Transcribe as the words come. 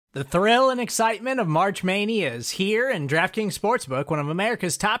The thrill and excitement of March Mania is here, and DraftKings Sportsbook, one of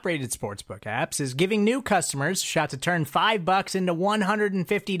America's top-rated sportsbook apps, is giving new customers a shot to turn $5 into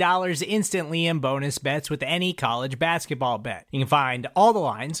 $150 instantly in bonus bets with any college basketball bet. You can find all the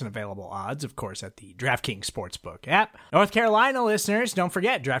lines and available odds, of course, at the DraftKings Sportsbook app. North Carolina listeners, don't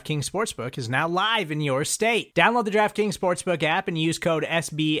forget, DraftKings Sportsbook is now live in your state. Download the DraftKings Sportsbook app and use code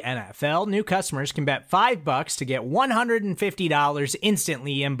SBNFL. New customers can bet $5 to get $150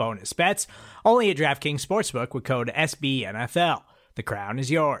 instantly in bonus bets, only at DraftKings Sportsbook with code SBNFL. The crown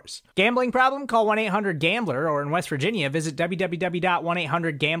is yours. Gambling problem? Call 1-800-GAMBLER, or in West Virginia, visit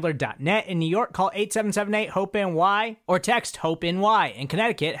www.1800gambler.net. In New York, call 877-8-HOPE-NY or text HOPE-NY. In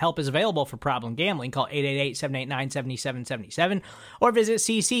Connecticut, help is available for problem gambling. Call 888-789-7777 or visit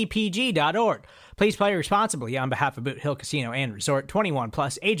ccpg.org. Please play responsibly on behalf of Boot Hill Casino and Resort. 21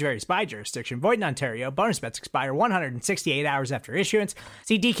 plus, age varies by jurisdiction. Void in Ontario. Bonus bets expire 168 hours after issuance.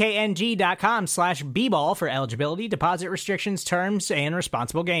 See dkng.com/bball for eligibility, deposit restrictions, terms, and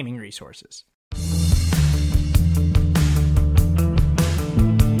responsible gaming resources.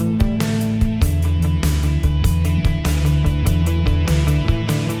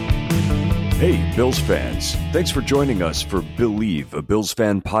 Hey, Bills fans. Thanks for joining us for Believe, a Bills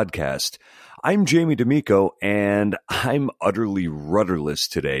fan podcast. I'm Jamie D'Amico, and I'm utterly rudderless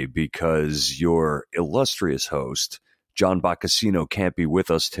today because your illustrious host, John Boccacino, can't be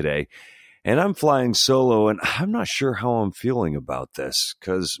with us today. And I'm flying solo, and I'm not sure how I'm feeling about this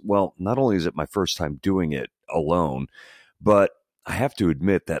because, well, not only is it my first time doing it alone, but I have to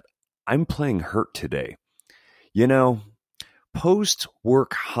admit that I'm playing hurt today. You know,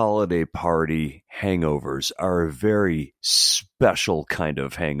 post-work holiday party hangovers are a very special kind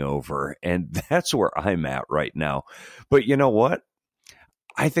of hangover, and that's where I'm at right now. But you know what?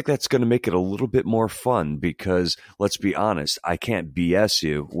 I think that's going to make it a little bit more fun because, let's be honest, I can't BS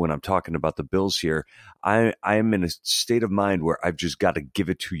you when I'm talking about the Bills here. I'm in a state of mind where I've just got to give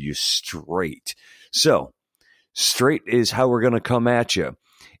it to you straight. So, straight is how we're going to come at you.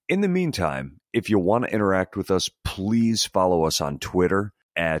 In the meantime, if you want to interact with us, please follow us on Twitter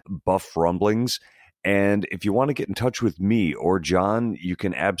at Buff Rumblings. And if you want to get in touch with me or John, you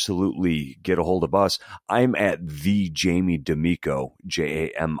can absolutely get a hold of us. I'm at the Jamie D'Amico,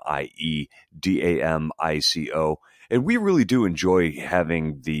 JamieDamico. And we really do enjoy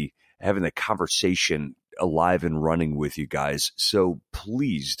having the conversation alive and running with you guys. So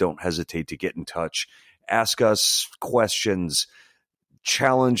please don't hesitate to get in touch. Ask us questions.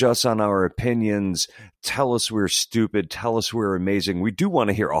 Challenge us on our opinions. Tell us we're stupid. Tell us we're amazing. We do want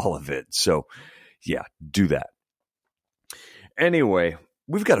to hear all of it. So, yeah, do that. Anyway,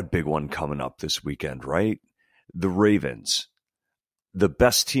 we've got a big one coming up this weekend, right? The Ravens, the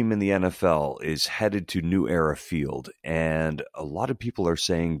best team in the NFL, is headed to New Era Field. And a lot of people are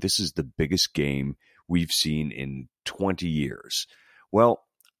saying this is the biggest game we've seen in 20 years. Well,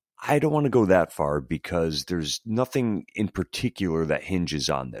 I don't want to go that far because there's nothing in particular that hinges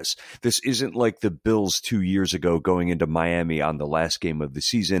on this. This isn't like the Bills 2 years ago going into Miami on the last game of the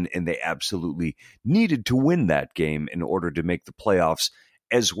season, and they absolutely needed to win that game in order to make the playoffs,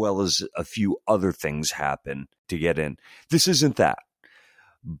 as well as a few other things happen to get in. This isn't that.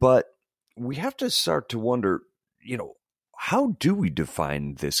 But we have to start to wonder, how do we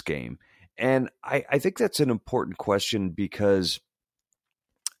define this game? And I think that's an important question because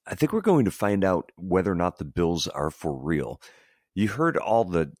I think we're going to find out whether or not the Bills are for real. You heard all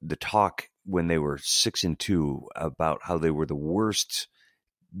the talk when they were 6-2 about how they were the worst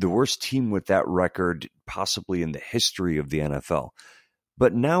team with that record possibly in the history of the NFL.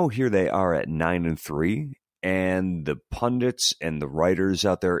 But now here they are at 9-3, and the pundits and the writers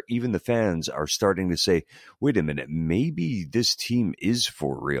out there, even the fans, are starting to say, wait a minute, maybe this team is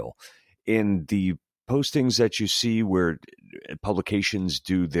for real. In the postings that you see where publications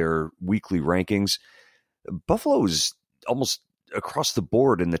do their weekly rankings, Buffalo is almost across the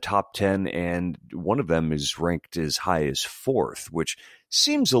board in the top 10, and one of them is ranked as high as 4th, which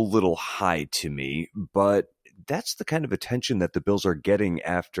seems a little high to me, but that's the kind of attention that the Bills are getting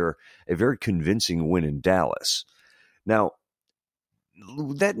after a very convincing win in Dallas. Now,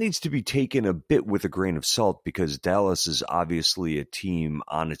 that needs to be taken a bit with a grain of salt because Dallas is obviously a team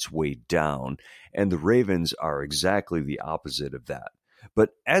on its way down, and the Ravens are exactly the opposite of that.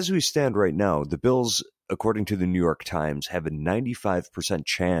 But as we stand right now, the Bills, according to the New York Times, have a 95%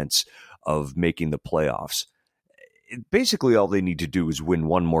 chance of making the playoffs. Basically, all they need to do is win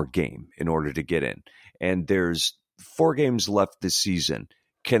one more game in order to get in. And there's 4 games left this season.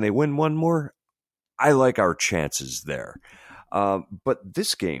 Can they win one more? I like our chances there. But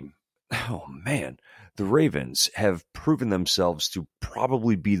this game, oh man, the Ravens have proven themselves to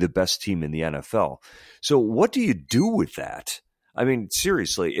probably be the best team in the NFL. So what do you do with that? I mean,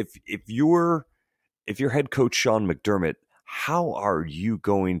 seriously, if you're head coach Sean McDermott, how are you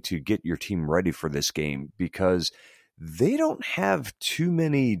going to get your team ready for this game? Because they don't have too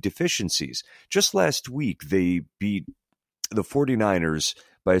many deficiencies. Just last week, they beat the 49ers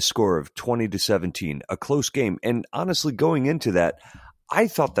by a score of 20-17, a close game. And honestly, going into that, I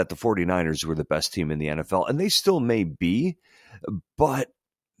thought that the 49ers were the best team in the NFL, and they still may be, but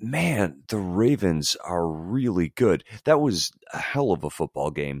man, the Ravens are really good. That was a hell of a football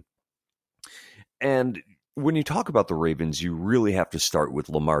game. And when you talk about the Ravens, you really have to start with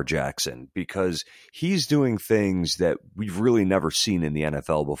Lamar Jackson, because he's doing things that we've really never seen in the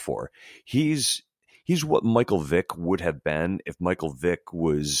NFL before. He's what Michael Vick would have been if Michael Vick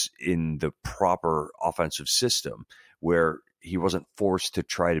was in the proper offensive system, where he wasn't forced to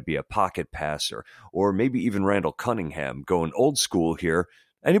try to be a pocket passer, or maybe even Randall Cunningham, going old school here.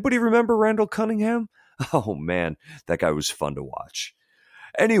 Anybody remember Randall Cunningham? Oh man, that guy was fun to watch.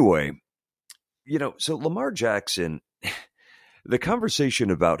 Anyway, so Lamar Jackson, the conversation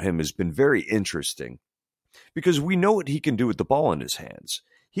about him has been very interesting, because we know what he can do with the ball in his hands.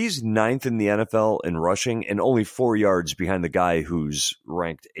 He's 9th in the NFL in rushing and only 4 yards behind the guy who's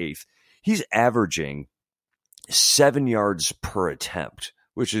ranked 8th. He's averaging 7 yards per attempt,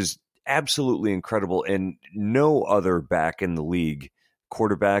 which is absolutely incredible. And no other back in the league,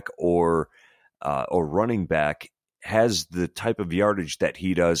 quarterback or running back, has the type of yardage that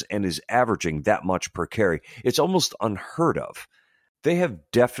he does and is averaging that much per carry. It's almost unheard of. They have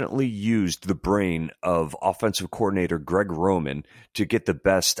definitely used the brain of offensive coordinator Greg Roman to get the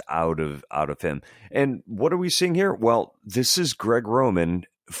best out of him. And what are we seeing here? Well, this is Greg Roman,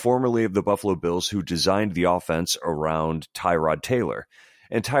 formerly of the Buffalo Bills, who designed the offense around Tyrod Taylor.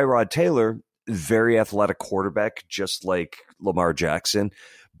 And Tyrod Taylor, very athletic quarterback, just like Lamar Jackson,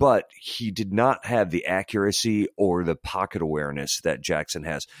 but he did not have the accuracy or the pocket awareness that Jackson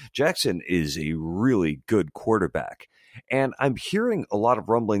has. Jackson is a really good quarterback. And I'm hearing a lot of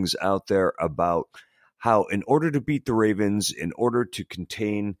rumblings out there about how, in order to beat the Ravens, in order to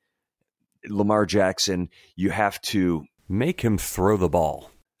contain Lamar Jackson, you have to make him throw the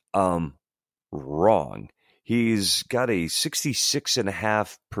ball. Wrong. He's got a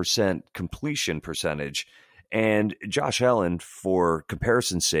 66.5% completion percentage, and Josh Allen, for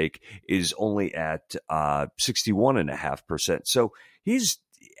comparison's sake, is only at 61.5%. So he's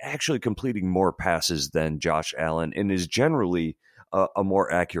actually completing more passes than Josh Allen and is generally a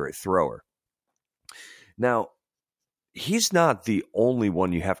more accurate thrower. Now, he's not the only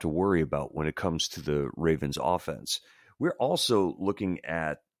one you have to worry about when it comes to the Ravens offense. We're also looking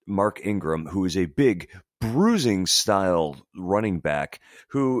at Mark Ingram, who is a big bruising style running back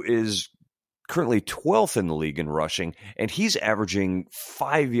who is currently 12th in the league in rushing, and he's averaging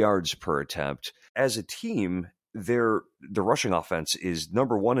 5 yards per attempt. As a team, the rushing offense is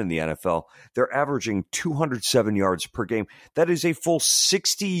number 1 in the NFL. They're averaging 207 yards per game. That is a full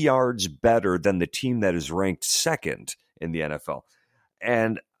 60 yards better than the team that is ranked 2nd in the NFL.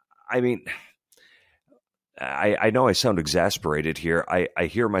 And I mean, I know I sound exasperated here. I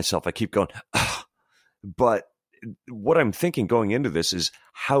hear myself. I keep going, ugh. But what I'm thinking going into this is,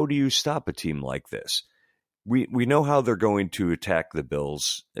 how do you stop a team like this? We know how they're going to attack the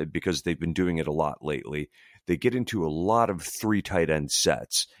Bills because they've been doing it a lot lately. They get into a lot of 3 tight end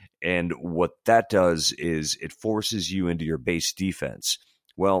sets. And what that does is it forces you into your base defense.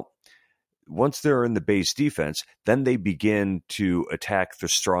 Well, once they're in the base defense, then they begin to attack the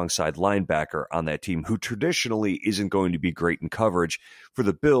strong side linebacker on that team, who traditionally isn't going to be great in coverage. For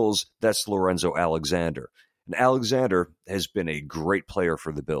the Bills, that's Lorenzo Alexander. And Alexander has been a great player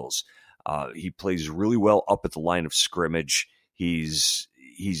for the Bills. He plays really well up at the line of scrimmage. He's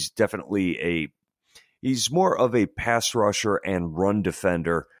definitely he's more of a pass rusher and run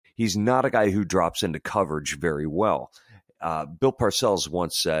defender. He's not a guy who drops into coverage very well. Bill Parcells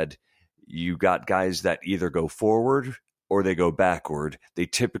once said, you got guys that either go forward or they go backward. They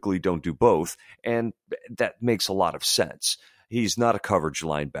typically don't do both, and that makes a lot of sense. He's not a coverage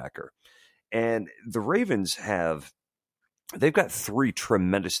linebacker. And the Ravens they've got 3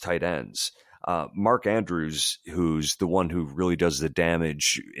 tremendous tight ends. Mark Andrews, who's the one who really does the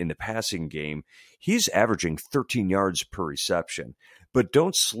damage in the passing game, he's averaging 13 yards per reception. But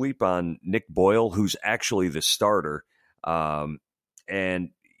don't sleep on Nick Boyle, who's actually the starter. And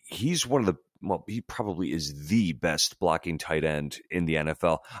he's he probably is the best blocking tight end in the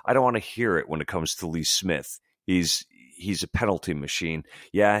NFL. I don't want to hear it when it comes to Lee Smith. He's a penalty machine.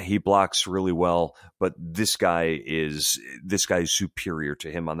 Yeah, he blocks really well, but this guy is superior to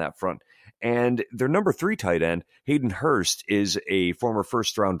him on that front. And their number 3 tight end, Hayden Hurst, is a former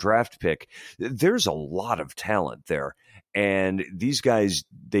first-round draft pick. There's a lot of talent there. And these guys,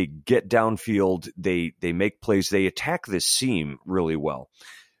 they get downfield, they make plays, they attack this seam really well.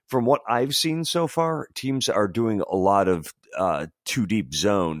 From what I've seen so far, teams are doing a lot of two deep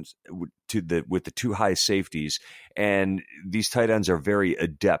zones with the 2 high safeties, and these tight ends are very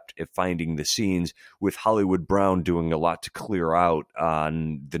adept at finding the seams, with Hollywood Brown doing a lot to clear out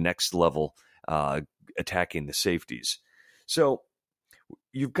on the next level, attacking the safeties. So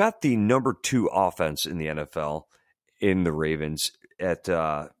you've got the number 2 offense in the NFL in the Ravens at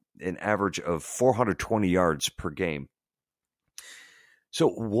an average of 420 yards per game. So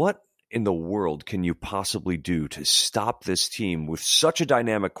what in the world can you possibly do to stop this team with such a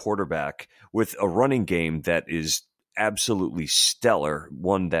dynamic quarterback, with a running game that is absolutely stellar,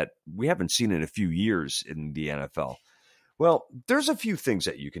 one that we haven't seen in a few years in the NFL? Well, there's a few things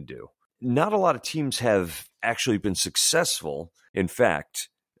that you can do. Not a lot of teams have actually been successful. In fact,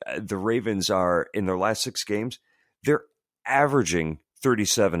 the Ravens are, in their last 6 games, they're averaging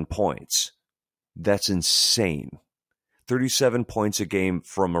 37 points. That's insane. 37 points a game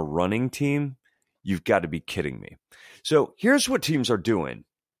from a running team? You've got to be kidding me. So here's what teams are doing.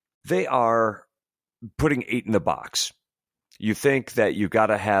 They are putting 8 in the box. You think that you've got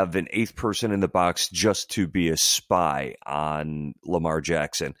to have an 8th person in the box just to be a spy on Lamar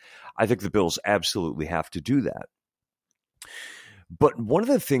Jackson. I think the Bills absolutely have to do that. But one of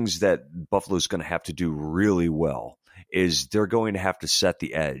the things that Buffalo's going to have to do really well is they're going to have to set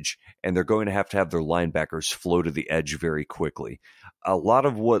the edge, and they're going to have their linebackers flow to the edge very quickly. A lot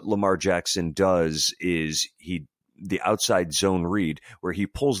of what Lamar Jackson does is the outside zone read, where he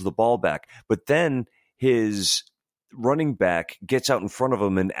pulls the ball back, but then his running back gets out in front of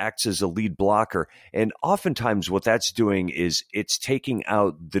him and acts as a lead blocker. And oftentimes what that's doing is it's taking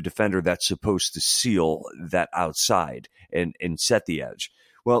out the defender that's supposed to seal that outside and set the edge.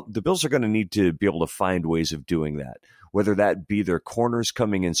 Well, the Bills are going to need to be able to find ways of doing that, whether that be their corners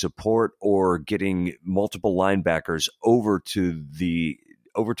coming in support or getting multiple linebackers over to the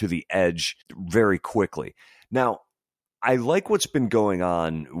edge very quickly. Now, I like what's been going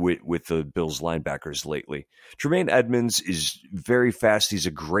on with the Bills linebackers lately. Tremaine Edmunds is very fast. He's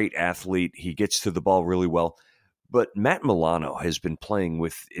a great athlete. He gets to the ball really well. But Matt Milano has been playing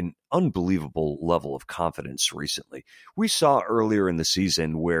with an unbelievable level of confidence recently. We saw earlier in the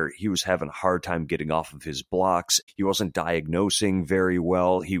season where he was having a hard time getting off of his blocks. He wasn't diagnosing very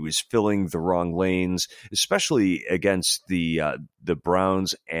well. He was filling the wrong lanes, especially against the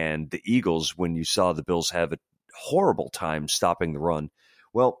Browns and the Eagles, when you saw the Bills have a horrible time stopping the run.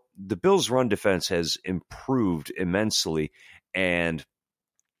 Well, the Bills' run defense has improved immensely, and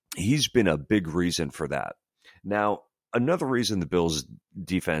he's been a big reason for that. Now, another reason the Bills'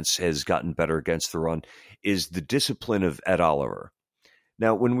 defense has gotten better against the run is the discipline of Ed Oliver.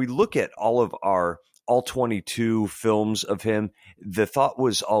 Now, when we look at all 22 films of him, the thought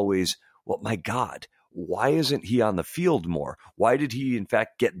was always, well, my God, why isn't he on the field more? Why did he, in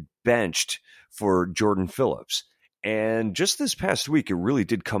fact, get benched for Jordan Phillips? And just this past week, it really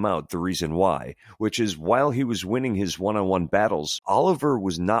did come out the reason why, which is while he was winning his one-on-one battles, Oliver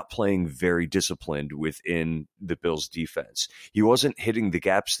was not playing very disciplined within the Bills' defense. He wasn't hitting the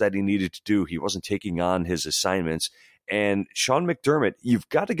gaps that he needed to do. He wasn't taking on his assignments. And Sean McDermott, you've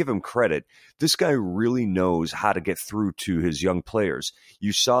got to give him credit. This guy really knows how to get through to his young players.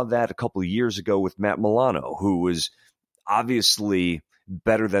 You saw that a couple of years ago with Matt Milano, who was obviously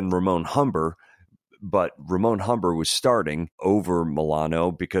better than Ramon Humber, but Ramon Humber was starting over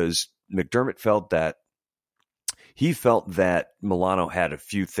Milano because McDermott felt that Milano had a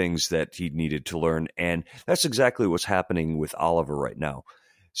few things that he needed to learn, and that's exactly what's happening with Oliver right now.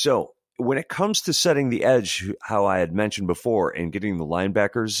 So when it comes to setting the edge, how I had mentioned before, and getting the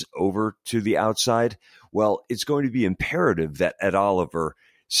linebackers over to the outside, well, it's going to be imperative that Ed Oliver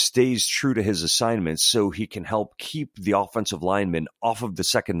stays true to his assignments so he can help keep the offensive linemen off of the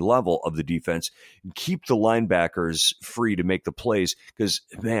second level of the defense and keep the linebackers free to make the plays, because,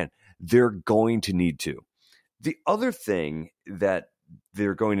 man, they're going to need to. The other thing that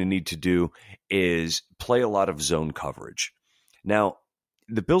they're going to need to do is play a lot of zone coverage. Now,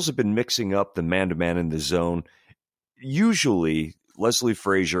 the Bills have been mixing up the man-to-man in the zone. Usually, Leslie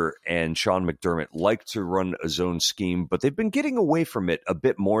Frazier and Sean McDermott like to run a zone scheme, but they've been getting away from it a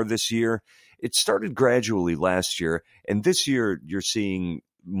bit more this year. It started gradually last year, and this year you're seeing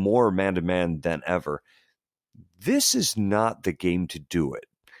more man-to-man than ever. This is not the game to do it,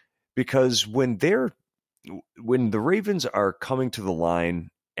 because when the Ravens are coming to the line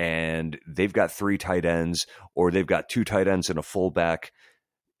and they've got 3 tight ends, or they've got 2 tight ends and a fullback,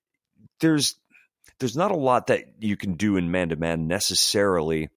 there's not a lot that you can do in man-to-man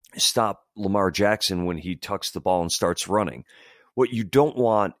necessarily stop Lamar Jackson when he tucks the ball and starts running. What you don't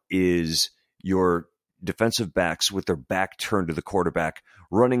want is your defensive backs with their back turned to the quarterback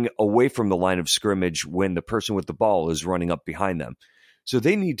running away from the line of scrimmage when the person with the ball is running up behind them. So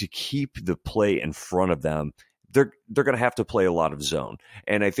they need to keep the play in front of them. They're going to have to play a lot of zone.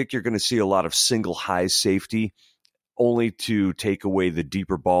 And I think you're going to see a lot of single high safety only to take away the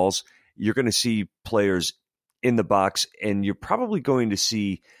deeper balls. You're going to see players in the box, and you're probably going to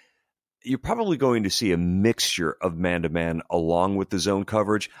see a mixture of man-to-man along with the zone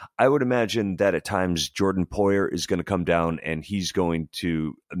coverage. I would imagine that at times Jordan Poyer is going to come down and he's going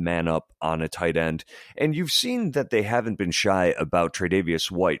to man up on a tight end. And you've seen that they haven't been shy about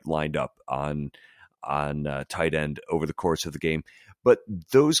Tre'Davious White lined up on tight end over the course of the game. But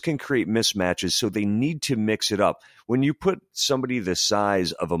those can create mismatches, so they need to mix it up. When you put somebody the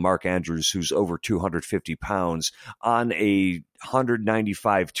size of a Mark Andrews, who's over 250 pounds, on a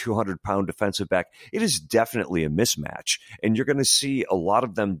 195, 200-pound defensive back, it is definitely a mismatch. And you're going to see a lot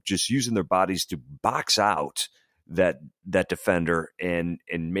of them just using their bodies to box out that defender and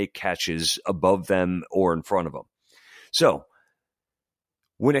make catches above them or in front of them. So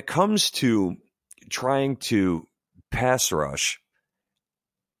when it comes to trying to pass rush,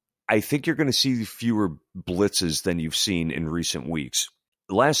 I think you're going to see fewer blitzes than you've seen in recent weeks.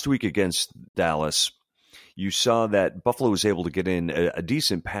 Last week against Dallas, you saw that Buffalo was able to get in a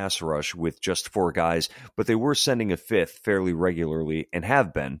decent pass rush with just 4 guys, but they were sending a 5th fairly regularly and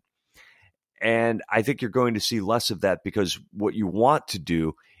have been. And I think you're going to see less of that because what you want to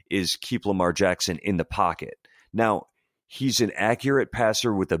do is keep Lamar Jackson in the pocket. Now, he's an accurate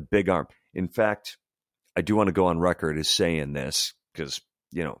passer with a big arm. In fact, I do want to go on record as saying this because,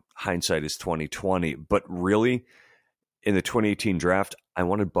 hindsight is 20/20. But really, in the 2018 draft, I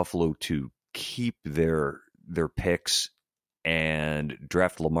wanted Buffalo to keep their picks and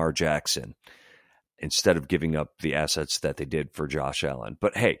draft Lamar Jackson instead of giving up the assets that they did for Josh Allen.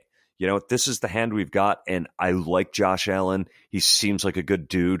 But hey, this is the hand we've got, and I like Josh Allen. He seems like a good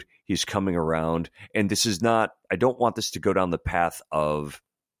dude. He's coming around, and this is not. I don't want this to go down the path of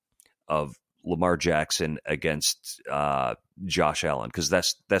Lamar Jackson against Josh Allen, because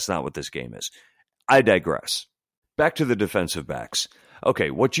that's not what this game is. I digress. Back to the defensive backs. Okay,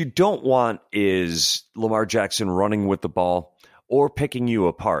 what you don't want is Lamar Jackson running with the ball or picking you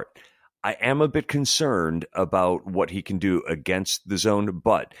apart. I am a bit concerned about what he can do against the zone,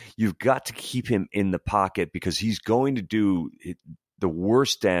 but you've got to keep him in the pocket because he's going to do the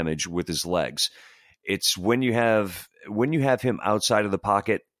worst damage with his legs. It's when you have him outside of the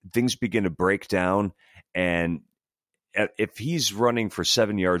pocket, things begin to break down, and if he's running for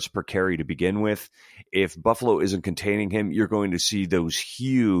 7 yards per carry to begin with, if Buffalo isn't containing him, you're going to see those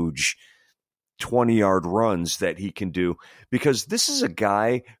huge 20-yard runs that he can do, because this is a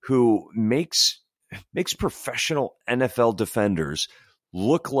guy who makes professional NFL defenders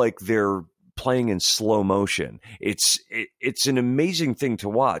look like they're playing in slow motion. It's an amazing thing to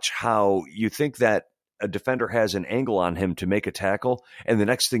watch how you think that a defender has an angle on him to make a tackle, and the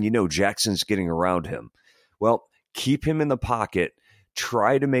next thing you know, Jackson's getting around him. Well, keep him in the pocket.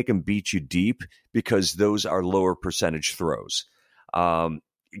 Try to make him beat you deep because those are lower percentage throws.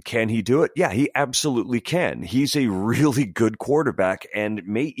 Can he do it? Yeah, he absolutely can. He's a really good quarterback and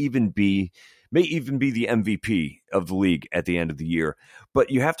may even be the MVP of the league at the end of the year. But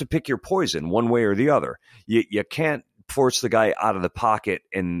you have to pick your poison one way or the other. You can't force the guy out of the pocket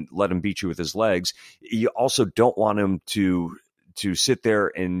and let him beat you with his legs. You also don't want him to sit there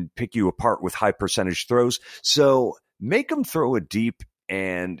and pick you apart with high percentage throws. So make him throw it deep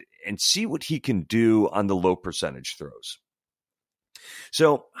and see what he can do on the low percentage throws.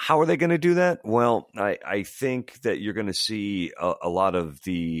 So how are they going to do that? Well, I think that you're going to see a lot of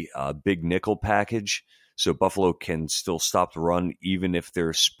the big nickel package. So Buffalo can still stop the run even if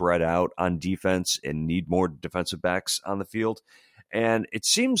they're spread out on defense and need more defensive backs on the field. And it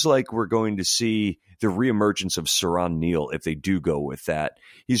seems like we're going to see the reemergence of Siran Neal if they do go with that.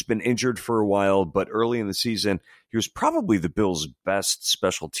 He's been injured for a while, but early in the season, he was probably the Bills' best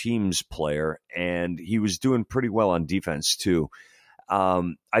special teams player, and he was doing pretty well on defense too.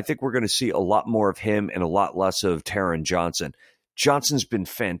 I think we're going to see a lot more of him and a lot less of Taron Johnson. Johnson's been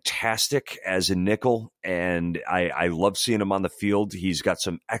fantastic as a nickel, and I love seeing him on the field. He's got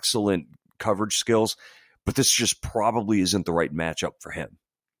some excellent coverage skills, but this just probably isn't the right matchup for him.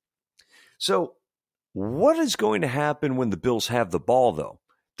 So what is going to happen when the Bills have the ball, though?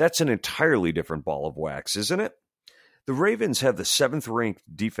 That's an entirely different ball of wax, isn't it? The Ravens have the 7th-ranked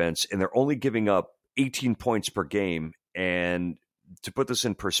defense, and they're only giving up 18 points per game, and to put this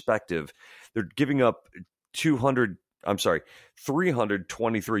in perspective, they're giving up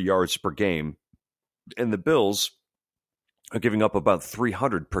 323 yards per game, and the Bills are giving up about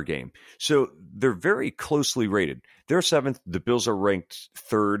 300 per game. So they're very closely rated. They're seventh. The Bills are ranked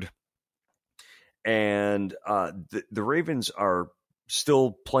third. And the Ravens are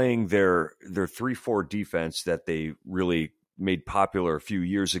still playing their 3-4 defense that they really made popular a few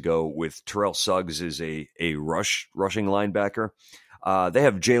years ago with Terrell Suggs as a rushing linebacker. They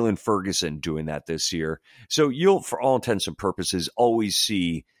have Jalen Ferguson doing that this year. So you'll, for all intents and purposes, always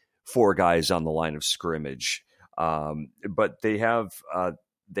see 4 guys on the line of scrimmage. But they have a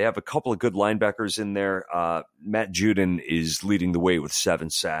couple of good linebackers in there. Matt Judon is leading the way with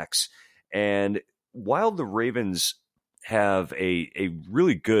 7 sacks. And while the Ravens have a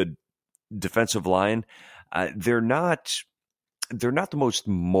really good defensive line, they're not the most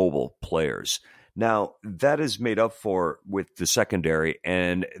mobile players. Now, that is made up for with the secondary,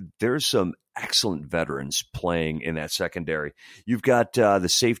 and there's some excellent veterans playing in that secondary. You've got the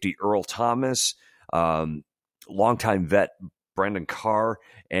safety Earl Thomas, longtime vet Brandon Carr,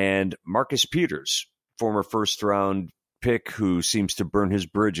 and Marcus Peters, former first-round pick who seems to burn his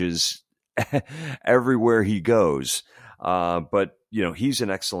bridges everywhere he goes. But, he's an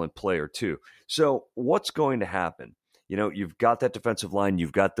excellent player too. So what's going to happen? You've got that defensive line.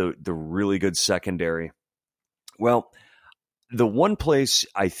 You've got the really good secondary. Well, the one place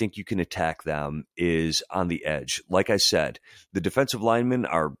I think you can attack them is on the edge. Like I said, the defensive linemen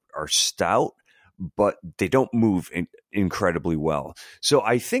are stout, but they don't move incredibly well. So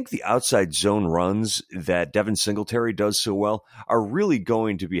I think the outside zone runs that Devin Singletary does so well are really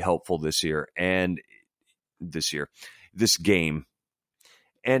going to be helpful this game.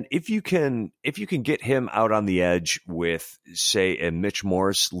 And if you can get him out on the edge with, say, a Mitch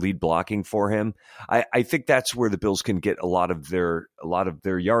Morse lead blocking for him, I think that's where the Bills can get a lot of their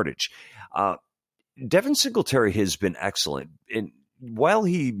yardage. Devin Singletary has been excellent, and while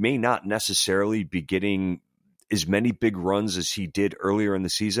he may not necessarily be getting as many big runs as he did earlier in the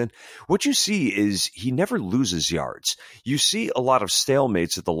season, what you see is he never loses yards. You see a lot of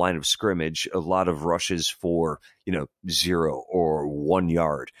stalemates at the line of scrimmage, a lot of rushes for, 0 or 1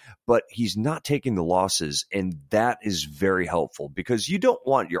 yard, but he's not taking the losses. And that is very helpful because you don't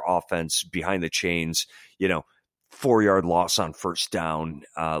want your offense behind the chains, 4-yard loss on first down,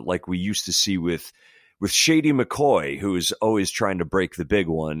 like we used to see with Shady McCoy, who is always trying to break the big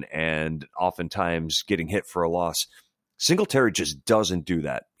one and oftentimes getting hit for a loss. Singletary just doesn't do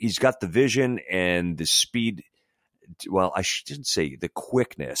that. He's got the vision and the speed. Well, I shouldn't say the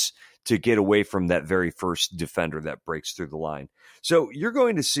quickness to get away from that very first defender that breaks through the line. So you're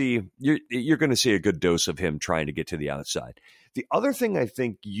going to see a good dose of him trying to get to the outside. The other thing I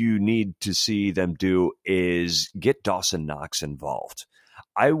think you need to see them do is get Dawson Knox involved.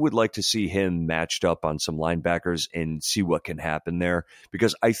 I would like to see him matched up on some linebackers and see what can happen there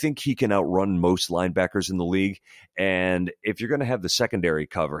because I think he can outrun most linebackers in the league. And if you're going to have the secondary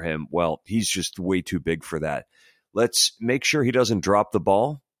cover him, well, he's just way too big for that. Let's make sure he doesn't drop the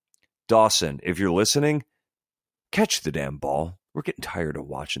ball. Dawson, if you're listening, catch the damn ball. We're getting tired of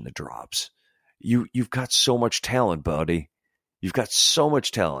watching the drops. You've got so much talent, buddy. You've got so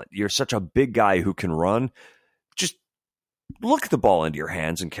much talent. You're such a big guy who can run. Just look the ball into your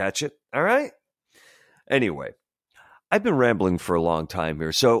hands and catch it, all right? Anyway, I've been rambling for a long time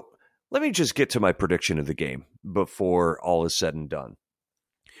here, so let me just get to my prediction of the game before all is said and done.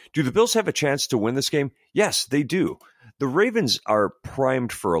 Do the Bills have a chance to win this game? Yes, they do. The Ravens are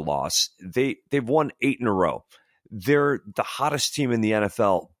primed for a loss. They've won 8 in a row. They're the hottest team in the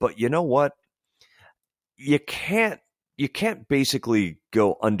NFL, but you know what? You can't basically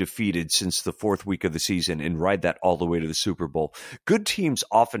go undefeated since the 4th week of the season and ride that all the way to the Super Bowl. Good teams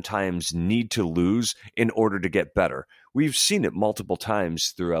oftentimes need to lose in order to get better. We've seen it multiple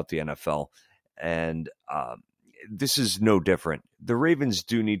times throughout the NFL, and this is no different. The Ravens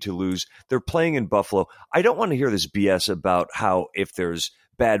do need to lose. They're playing in Buffalo. I don't want to hear this BS about how if there's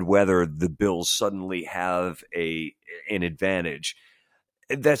bad weather, the Bills suddenly have an advantage.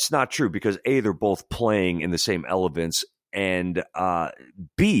 That's not true because A, they're both playing in the same elements, and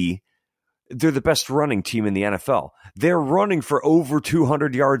B, they're the best running team in the NFL. They're running for over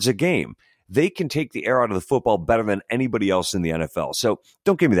 200 yards a game. They can take the air out of the football better than anybody else in the NFL. So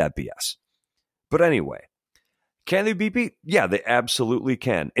don't give me that BS. But anyway, can they be beat? Yeah, they absolutely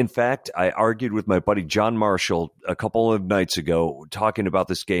can. In fact, I argued with my buddy John Marshall a couple of nights ago talking about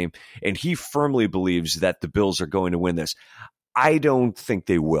this game, and he firmly believes that the Bills are going to win this. I don't think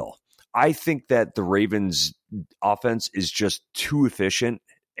they will. I think that the Ravens' offense is just too efficient,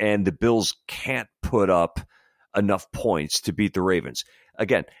 and the Bills can't put up enough points to beat the Ravens.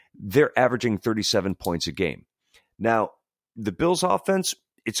 Again, they're averaging 37 points a game. Now, the Bills offense,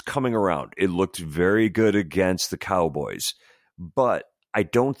 it's coming around. It looked very good against the Cowboys, but I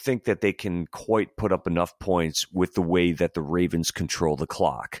don't think that they can quite put up enough points with the way that the Ravens control the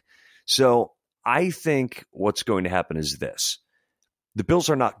clock. So I think what's going to happen is this. The Bills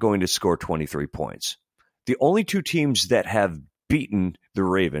are not going to score 23 points. The only two teams that have beaten the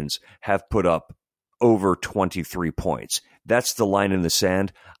Ravens have put up over 23 points. That's the line in the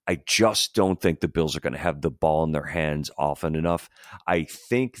sand. I just don't think the Bills are going to have the ball in their hands often enough. I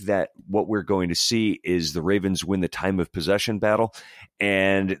think that what we're going to see is the Ravens win the time of possession battle,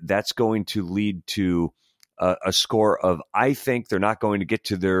 and that's going to lead to a score of, I think they're not going to get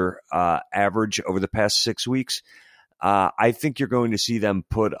to their average over the past 6 weeks. I think you're going to see them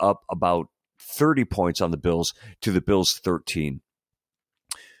put up about 30 points on the Bills to the Bills 13.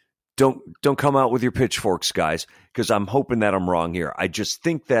 Don't come out with your pitchforks, guys, because I'm hoping that I'm wrong here. I just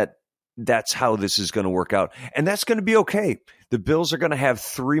think that that's how this is going to work out, and that's going to be okay. The Bills are going to have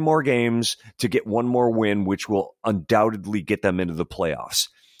 3 more games to get 1 more win, which will undoubtedly get them into the playoffs.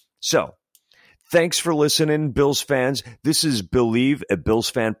 So, thanks for listening, Bills fans. This is Believe, a Bills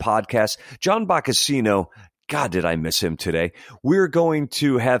fan podcast. John Boccacino, God, did I miss him today. We're going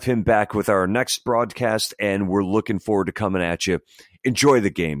to have him back with our next broadcast, and we're looking forward to coming at you. Enjoy the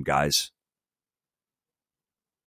game, guys.